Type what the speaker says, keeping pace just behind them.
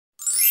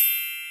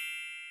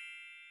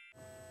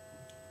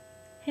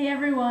Hey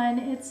everyone,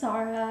 it's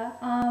Sarah.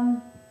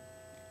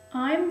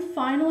 I'm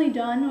finally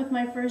done with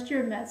my first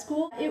year of med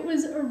school. It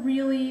was a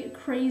really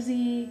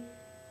crazy,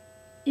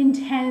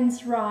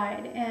 intense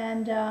ride,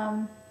 and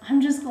I'm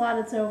just glad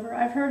it's over.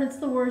 I've heard it's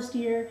the worst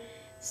year,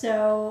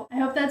 so I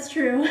hope that's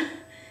true.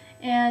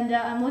 And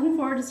I'm looking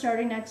forward to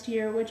starting next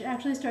year, which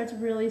actually starts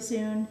really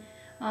soon.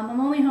 I'm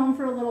only home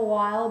for a little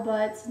while,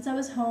 but since I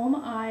was home,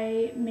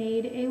 I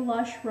made a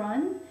LUSH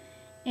run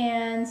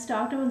and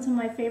stocked up on some of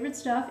my favorite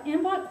stuff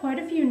and bought quite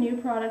a few new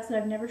products that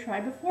I've never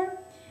tried before.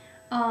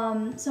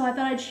 So I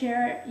thought I'd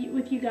share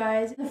with you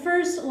guys the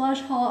first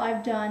LUSH haul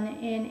I've done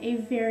in a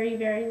very,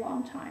 very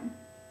long time.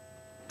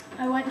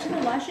 I went to the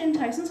LUSH in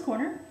Tyson's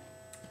Corner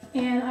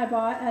and I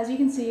bought, as you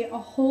can see, a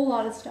whole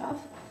lot of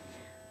stuff.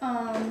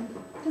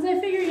 Because I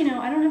figure,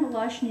 I don't have a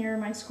LUSH near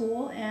my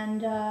school,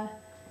 and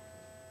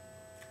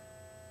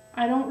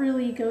I don't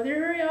really go there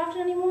very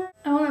often anymore.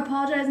 I want to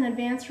apologize in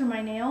advance for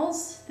my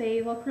nails.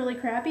 They look really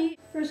crappy.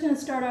 First, going to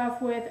start off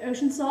with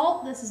Ocean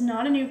Salt. This is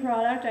not a new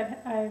product.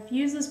 I've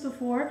used this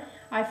before.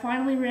 I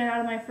finally ran out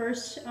of my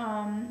first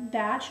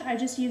batch. I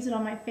just used it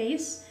on my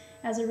face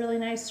as a really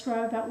nice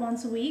scrub about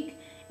once a week,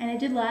 and it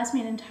did last me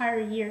an entire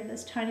year,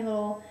 this tiny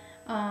little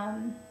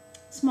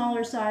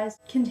smaller size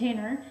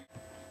container.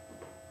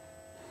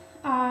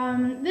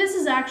 This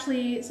is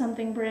actually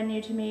something brand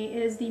new to me.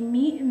 It is the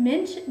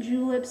Mint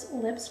Juleps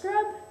Lip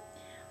Scrub.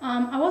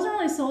 I wasn't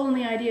really sold on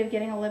the idea of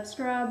getting a lip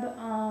scrub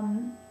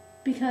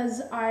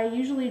because I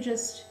usually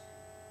just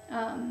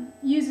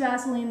use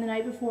Vaseline the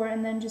night before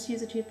and then just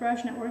use a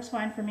toothbrush, and it works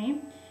fine for me.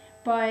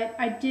 But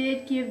I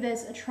did give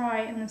this a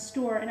try in the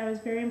store and I was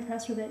very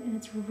impressed with it, and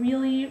it's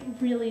really,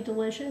 really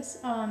delicious.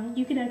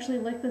 You can actually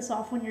lick this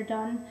off when you're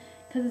done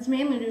because it's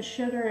mainly just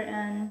sugar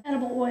and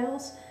edible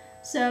oils.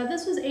 So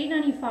this was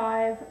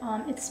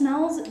 $8.95. It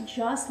smells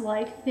just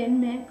like Thin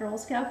Mint Girl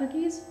Scout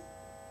cookies,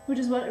 which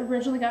is what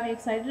originally got me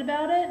excited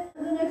about it.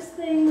 The next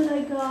thing that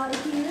I got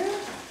here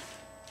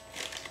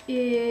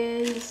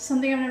is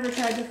something I've never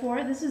tried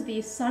before. This is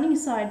the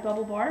Sunnyside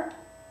Bubble Bar.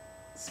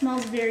 It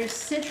smells very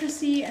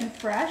citrusy and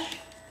fresh.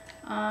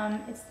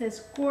 It's this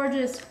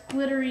gorgeous,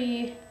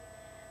 glittery,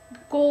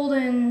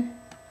 golden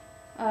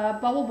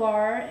bubble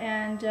bar,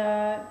 and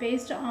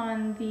based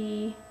on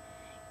the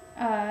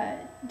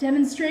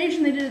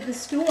demonstration they did at the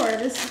store,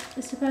 this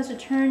is supposed to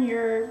turn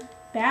your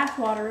bath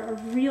water a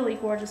really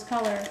gorgeous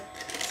color.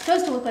 It's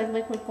supposed to look like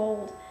liquid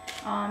gold.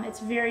 It's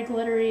very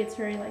glittery, it's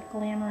very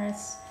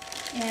glamorous,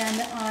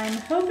 and I'm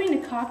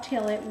hoping to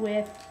cocktail it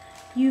with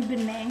You've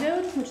Been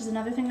Mangoed, which is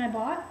another thing I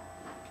bought.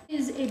 It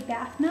is a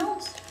bath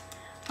melt.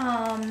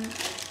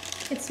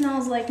 It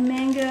smells like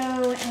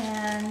mango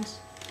and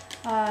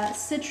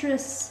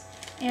citrus.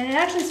 And it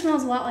actually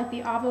smells a lot like the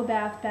Avo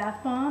Bath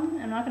Bath Bomb.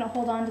 I'm not going to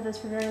hold on to this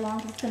for very long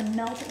because it's going to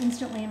melt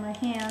instantly in my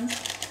hands.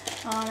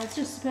 It's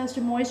just supposed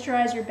to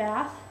moisturize your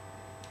bath,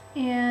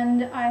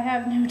 and I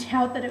have no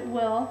doubt that it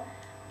will.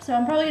 So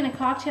I'm probably going to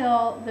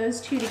cocktail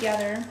those two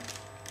together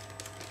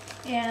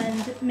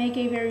and make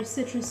a very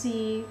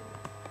citrusy,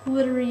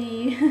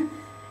 glittery,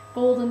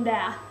 golden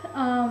bath.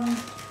 And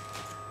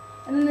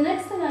then the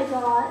next thing I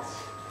got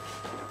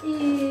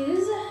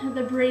is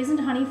the Brazen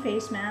Honey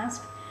Face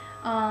Mask.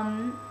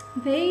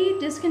 They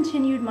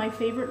discontinued my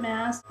favorite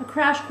mask, A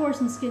Crash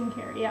Course in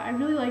Skincare. Yeah, I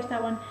really liked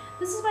that one.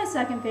 This is my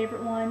second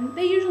favorite one.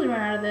 They usually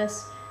run out of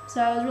this,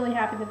 so I was really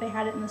happy that they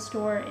had it in the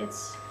store.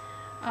 It's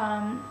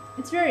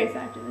very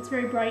effective. It's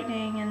very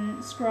brightening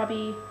and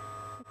scrubby.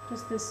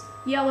 Just this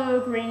yellow,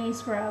 grainy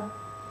scrub.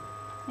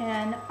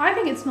 And I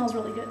think it smells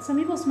really good. Some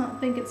people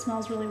think it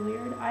smells really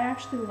weird. I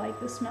actually like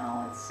the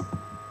smell. It's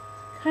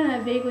kind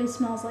of vaguely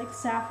smells like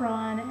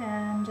saffron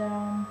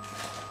and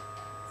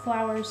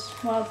flowers,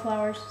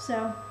 wildflowers,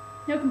 so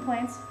no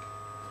complaints.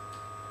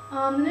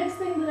 The next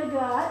thing that I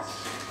got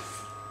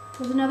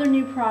was another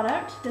new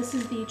product. This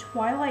is the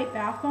Twilight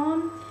Bath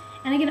Bomb.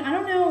 And again, I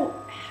don't know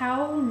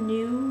how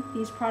new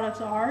these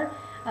products are.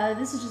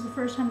 This is just the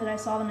first time that I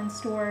saw them in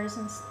stores,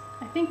 and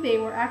I think they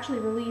were actually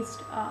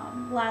released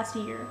last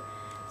year.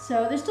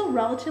 So they're still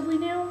relatively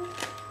new,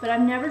 but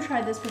I've never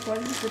tried this before.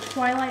 This is the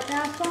Twilight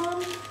Bath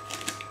Bomb.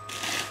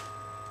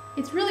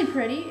 It's really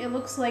pretty. It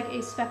looks like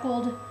a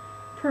speckled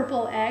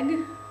purple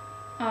egg,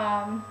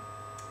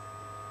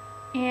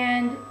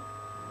 and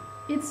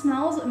it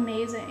smells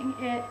amazing.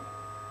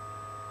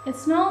 It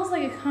smells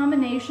like a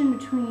combination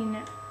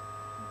between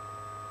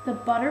the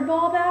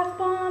Butterball Bath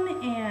Bomb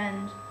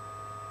and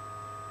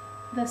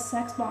the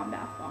Sex Bomb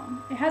Bath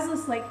Bomb. It has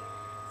this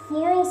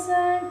floral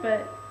scent,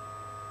 but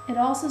it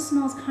also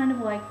smells kind of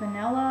like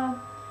vanilla.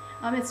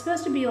 It's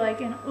supposed to be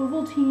like an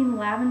Ovaltine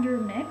lavender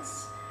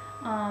mix.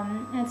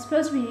 And it's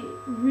supposed to be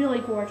really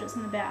gorgeous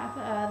in the bath.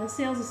 The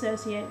sales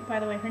associate, by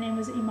the way, her name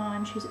was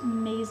Iman. She's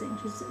amazing.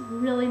 She's a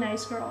really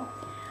nice girl.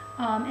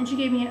 And she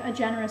gave me a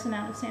generous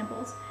amount of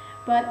samples.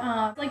 But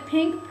like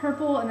pink,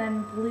 purple, and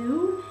then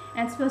blue,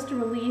 and it's supposed to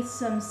release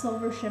some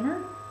silver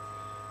shimmer.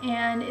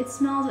 And it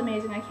smells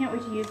amazing. I can't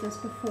wait to use this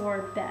before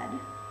bed.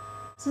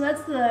 So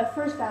that's the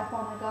first bath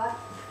bomb I got.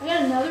 I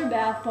got another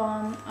bath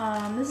bomb.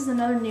 This is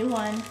another new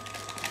one.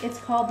 It's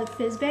called the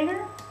Fizz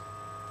Banger.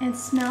 and it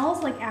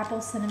smells like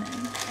apple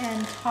cinnamon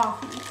and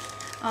toffee.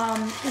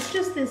 It's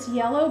just this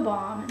yellow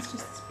balm. It's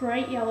just this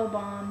bright yellow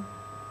balm.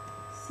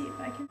 Let's see if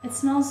I can. It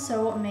smells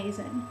so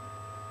amazing.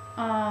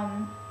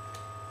 And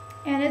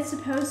it's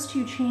supposed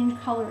to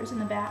change colors in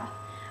the bath.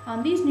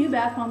 These new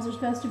bath bombs are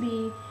supposed to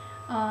be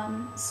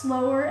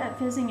slower at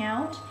fizzing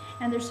out,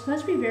 and they're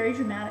supposed to be very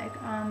dramatic.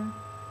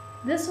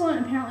 This one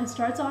apparently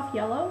starts off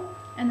yellow,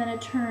 and then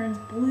it turns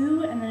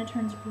blue, and then it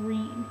turns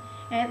green.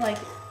 And it like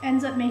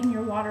ends up making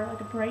your water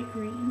like a bright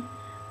green.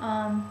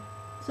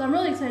 So I'm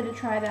really excited to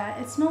try that.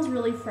 It smells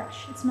really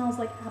fresh. It smells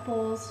like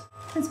apples.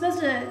 It's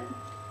supposed to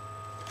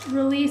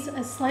release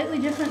a slightly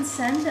different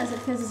scent as it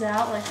fizzes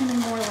out, like something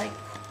more like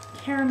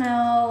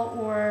caramel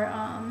or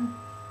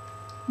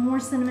more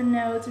cinnamon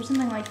notes or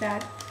something like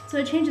that. So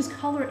it changes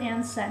color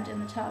and scent in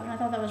the tub, and I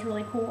thought that was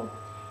really cool.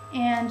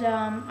 And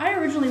I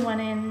originally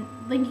went in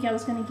thinking I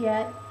was going to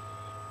get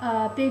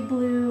Big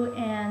Blue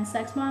and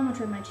Sex Bomb,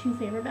 which are my two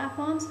favorite bath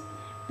bombs,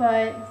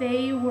 but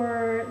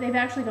they've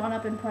actually gone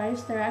up in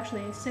price. They're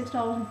actually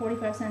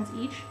 $6.45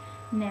 each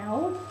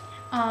now.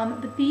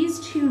 But these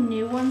two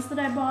new ones that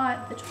I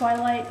bought, the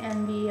Twilight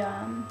and the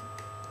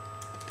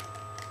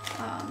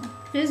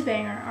Fizz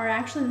Banger, are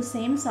actually the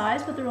same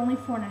size, but they're only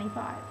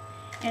 $4.95.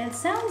 And it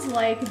sounds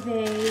like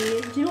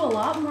they do a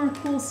lot more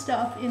cool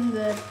stuff in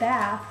the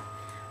bath,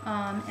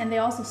 and they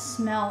also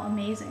smell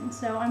amazing.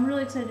 So I'm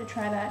really excited to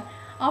try that.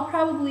 I'll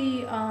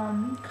probably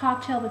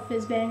cocktail the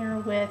Fizz Banger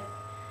with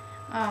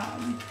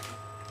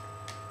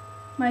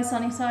my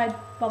Sunnyside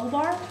Bubble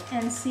Bar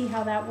and see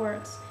how that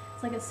works.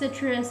 It's like a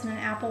citrus and an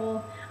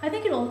apple. I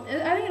think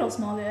it'll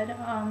smell good.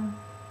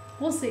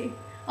 We'll see.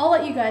 I'll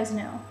let you guys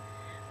know.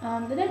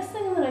 The next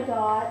thing that I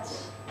got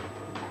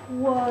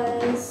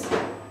was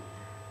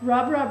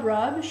Rub Rub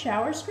Rub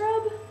Shower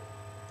Scrub.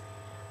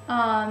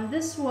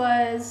 This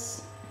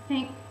was, I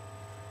think,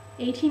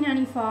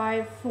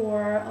 $18.95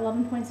 for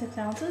 11.6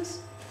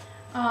 ounces.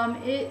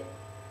 It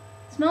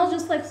smells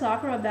just like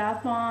Sakura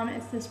Bath Bomb.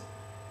 It's this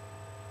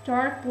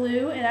dark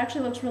blue. It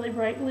actually looks really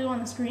bright blue on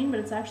the screen, but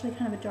it's actually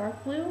kind of a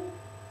dark blue.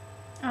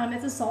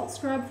 It's a salt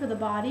scrub for the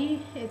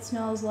body. It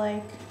smells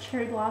like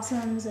cherry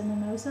blossoms and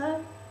mimosa.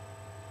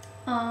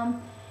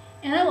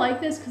 And I like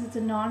this because it's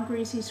a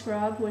non-greasy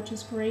scrub, which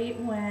is great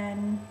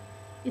when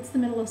it's the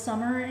middle of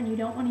summer and you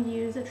don't want to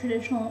use a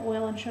traditional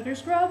oil and sugar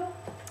scrub.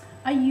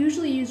 I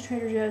usually use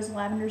Trader Joe's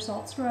lavender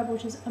salt scrub,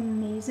 which is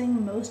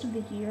amazing most of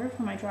the year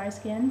for my dry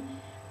skin.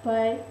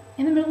 But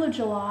in the middle of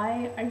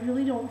July, I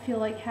really don't feel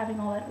like having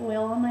all that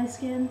oil on my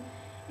skin.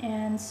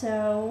 And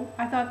so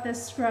I thought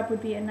this scrub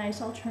would be a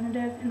nice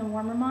alternative in the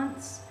warmer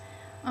months.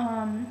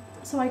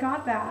 So I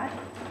got that.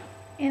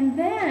 And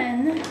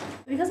then,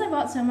 because I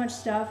bought so much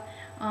stuff,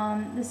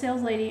 the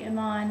sales lady,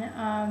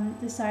 Iman,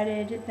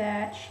 decided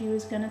that she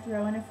was going to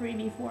throw in a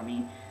freebie for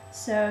me.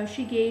 So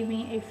she gave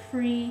me a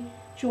free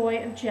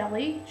Joy of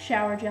Jelly,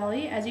 shower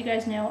jelly. As you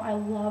guys know, I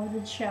love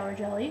the shower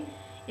jelly.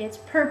 It's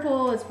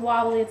purple, it's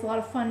wobbly, it's a lot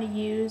of fun to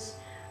use.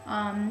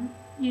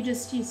 You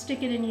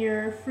stick it in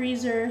your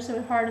freezer so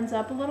it hardens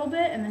up a little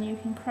bit, and then you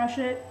can crush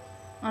it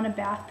on a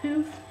bath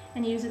poof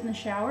and use it in the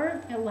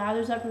shower. It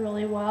lathers up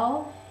really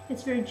well.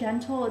 It's very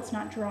gentle, it's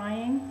not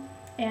drying,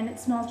 and it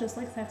smells just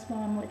like Sex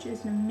Bomb, which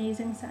is an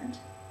amazing scent.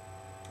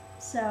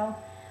 So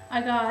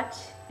I got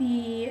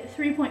the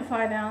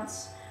 3.5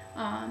 ounce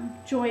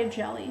Joy of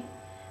Jelly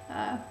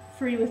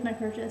free with my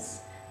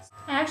purchase.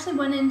 I actually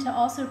went in to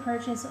also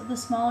purchase the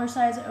smaller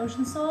size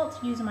ocean salt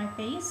to use on my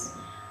face,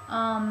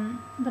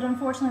 but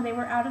unfortunately they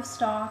were out of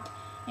stock,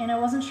 and I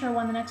wasn't sure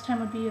when the next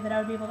time would be that I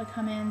would be able to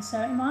come in. So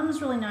Iman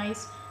was really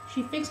nice.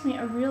 She fixed me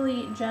a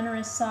really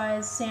generous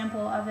size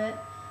sample of it.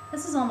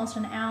 This is almost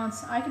an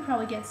ounce. I could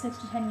probably get 6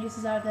 to 10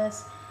 uses out of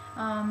this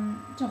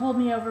to hold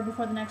me over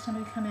before the next time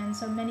I come in.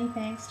 So many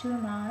thanks to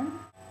Iman.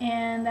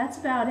 And that's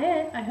about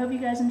it. I hope you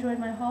guys enjoyed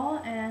my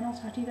haul, and I'll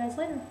talk to you guys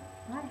later.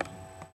 Bye.